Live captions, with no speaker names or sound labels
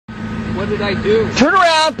What did I do? Turn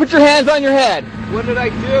around, put your hands on your head. What did I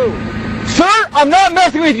do? Sir, I'm not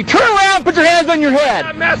messing with you. Turn around, put your hands on your head.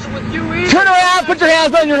 I'm not messing with you either. Turn around, put your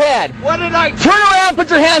hands on your head. What did I do? Turn around, put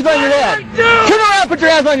your hands on your head. What did I do? Turn around, put your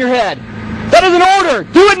hands on your head. That is an order.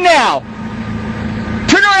 Do it now.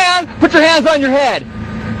 Turn around, put your hands on your head.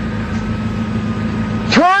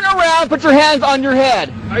 Turn around, put your hands on your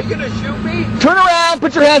head. Are you gonna shoot me? Turn around,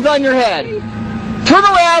 put your hands on your head. Turn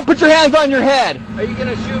around, put your hands on your head. Are you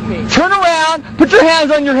gonna shoot me? Turn around, put your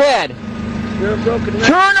hands on your head. You're a broken man.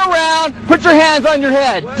 Turn around, put your hands on your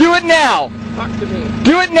head. What? Do it now. Talk to me.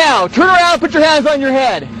 Do it now. Turn around, put your hands on your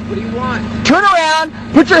head. What do you want? Turn around,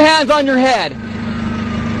 put your hands on your head.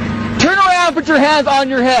 Turn around, put your hands on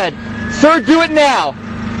your head. Sir, do it now.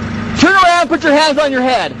 Turn around, put your hands on your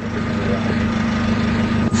head.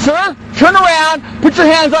 Sir, turn around, put your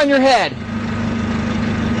hands on your head.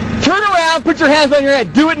 Turn around, put your hands on your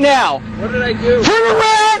head. Do it now. What did I do? Turn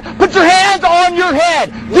around, put your hands on your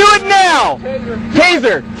head. Do it now.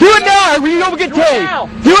 Taser. Do it now, or you don't get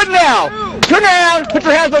tased. Do it now. Turn around, put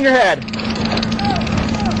your hands on your head.